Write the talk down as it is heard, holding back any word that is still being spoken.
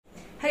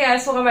Hey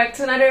guys, welcome back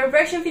to another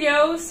reaction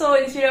video. So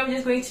in this video I'm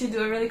just going to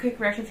do a really quick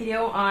reaction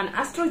video on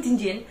ASTRO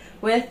JINJIN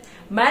with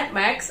Mad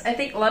Max. I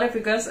think a lot of you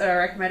guys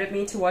recommended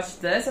me to watch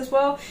this as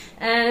well,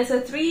 and it's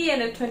a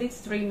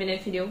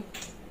 23-minute video,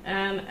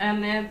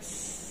 and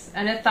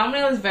the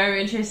thumbnail is very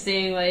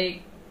interesting.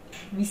 Like,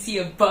 we see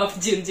a buff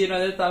Jinjin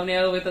on the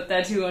thumbnail with a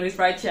tattoo on his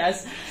right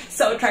chest,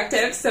 so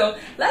attractive. So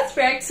let's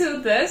react to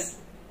this.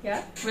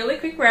 Yeah, really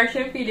quick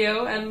reaction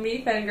video and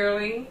me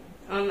fangirling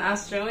on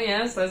Astro.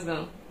 Yes, let's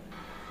go.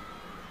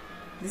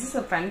 This is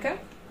a fan cam?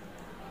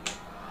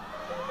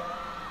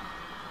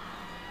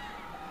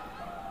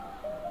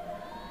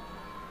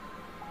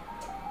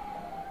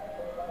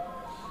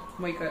 Oh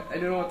my god, I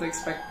don't know what to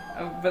expect,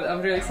 but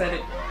I'm really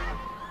excited.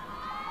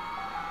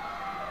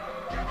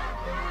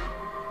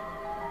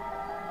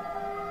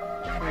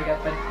 Oh my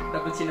god, that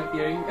double chin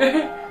appearing.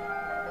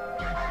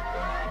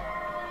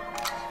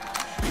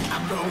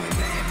 I'm going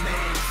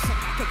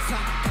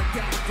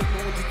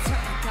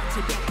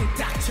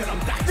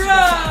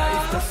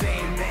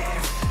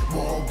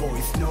More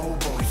boys, no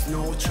boys,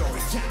 no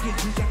choice. 자기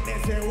주장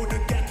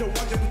내세우는 게 또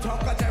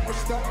언제부터가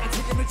잘못이던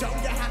지금은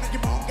정리하는 게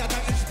뭔가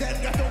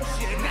당신들과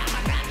동시에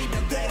나만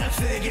아니면 되는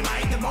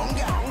쓰기만 있는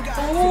뭔가.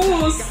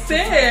 Oh,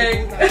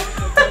 sick!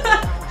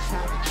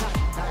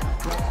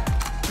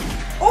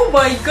 Oh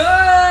my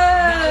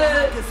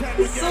god!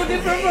 It's so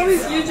different from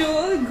his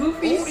usual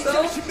goofy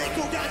stuff.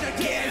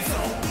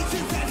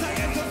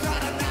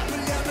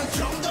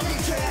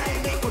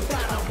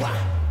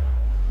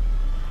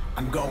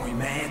 I'm going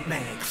Mad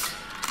Max.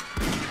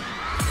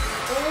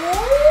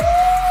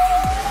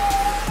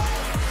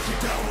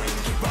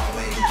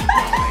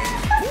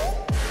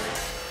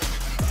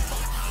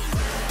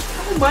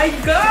 Oh my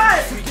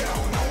god!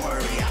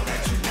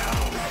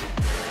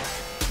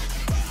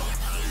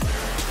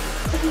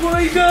 Oh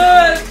my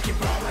god!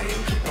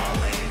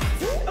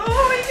 Oh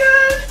my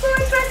god! So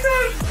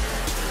attractive!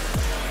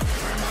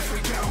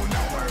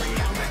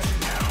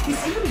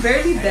 He's even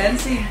barely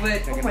dancing,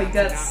 but oh my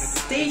god,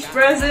 stage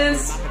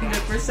presence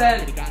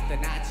 100%.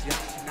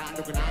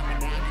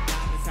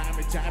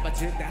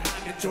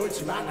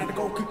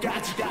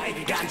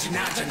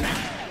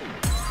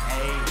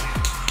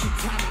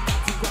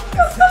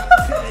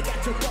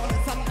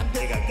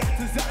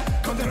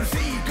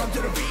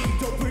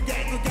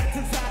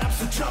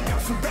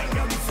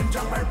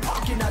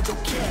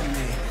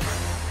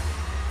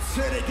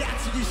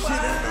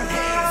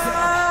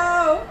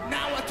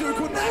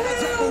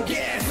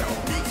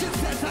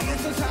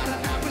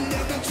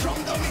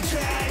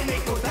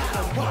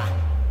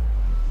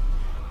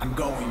 I'm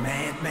going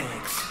Mad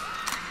Max.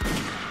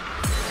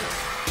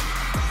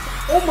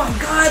 Oh my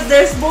god,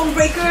 there's bone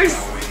breakers!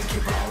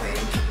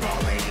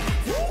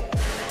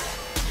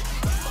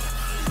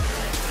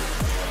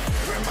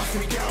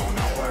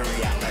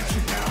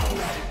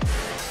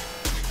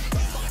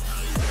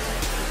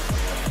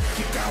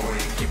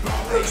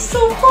 It's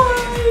so fun!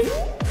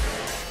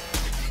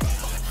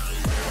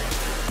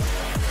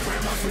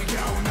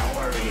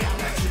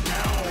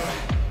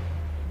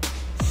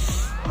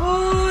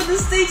 Oh, the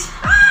stage!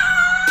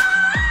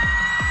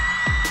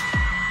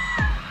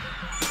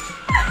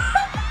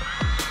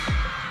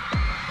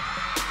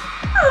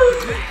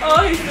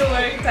 Oh, he's still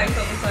wearing tanks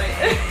on the side.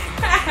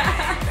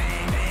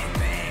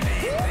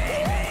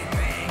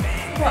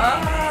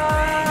 Wow!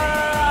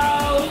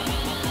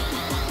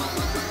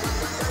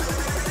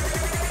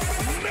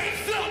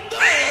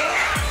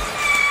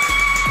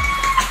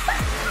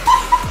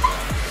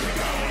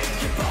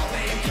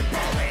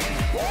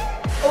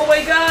 Oh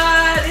my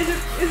god! Is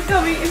it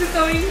coming? Is it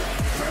coming?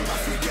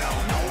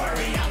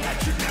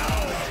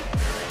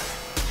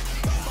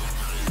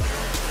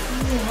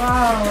 Oh,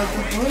 wow,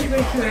 the bone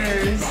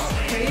breakers.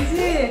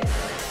 Crazy.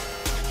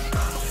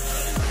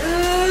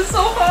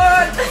 So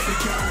hot.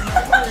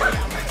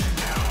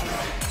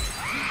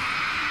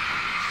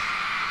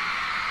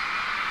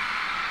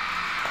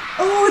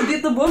 Oh,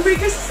 did the bone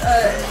breakers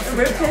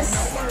rip his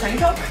tank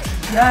top?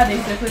 Yeah, they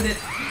definitely did.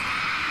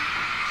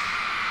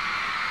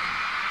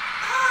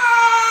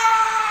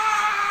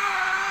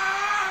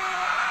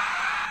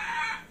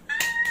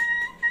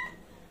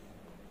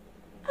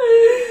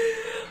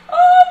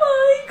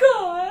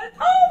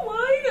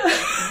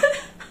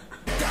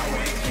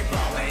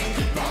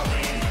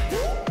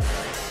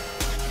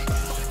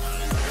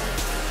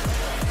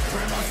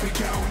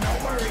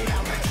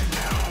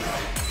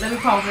 Let me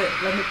pause it.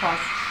 Let me pause.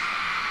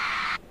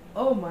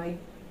 Oh my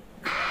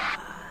god.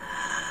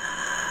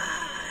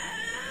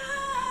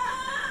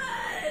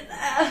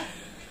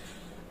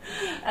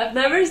 I've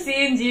never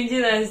seen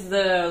Jinjin as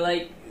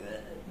the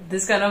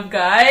this kind of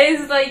guy.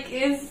 It's like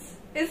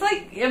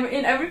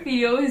in every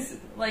video he's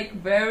like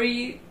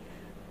very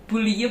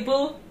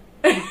bullyable.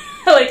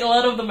 Like a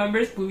lot of the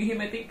members bully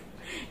him, I think.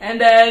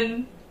 And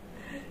then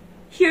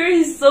here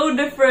he's so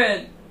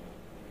different.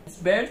 It's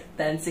bare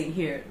dancing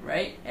here,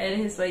 right?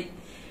 And he's like,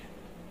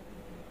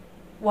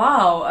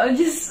 wow, I'm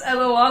just at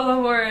a loss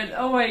of words.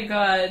 Oh my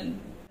god.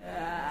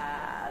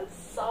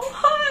 So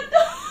hot.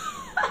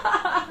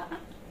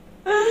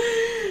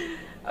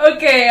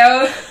 Okay,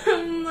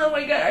 oh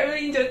my god, I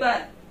really enjoyed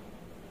that.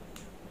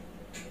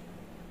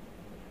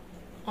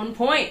 On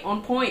point,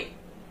 on point.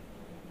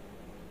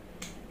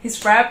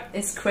 His rap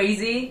is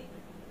crazy.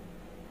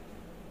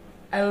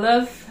 I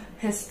love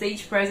his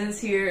stage presence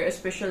here,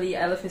 especially.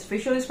 I love his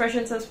facial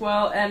expressions as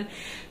well, and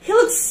he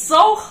looks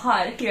so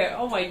hot here.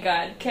 Oh my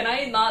god, can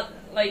I not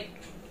like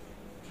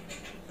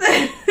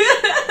that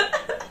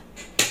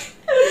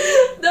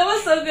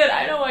was so good.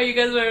 I don't know why you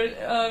guys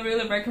were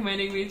really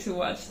recommending me to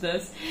watch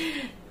this.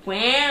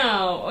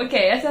 Wow.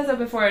 Okay, as I said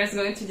before, it's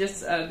going to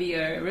just be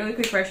a really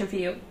quick reaction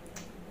video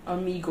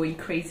on me going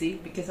crazy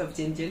because of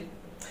Jinjin.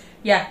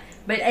 Yeah,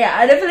 but yeah,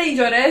 I definitely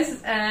enjoy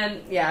this,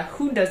 and yeah,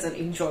 who doesn't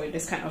enjoy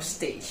this kind of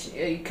stage?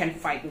 You can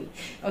fight me.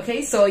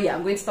 Okay, so yeah,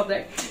 I'm going to stop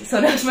there.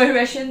 So that's my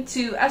reaction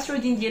to Astro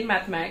Jinjin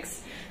Mad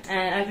Max,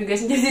 and I hope you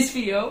guys enjoyed this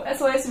video.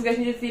 As always, if you guys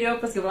enjoyed this video,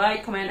 please give a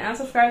like, comment, and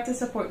subscribe to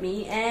support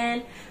me,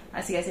 and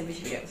I'll see you guys in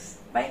future videos.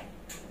 Bye!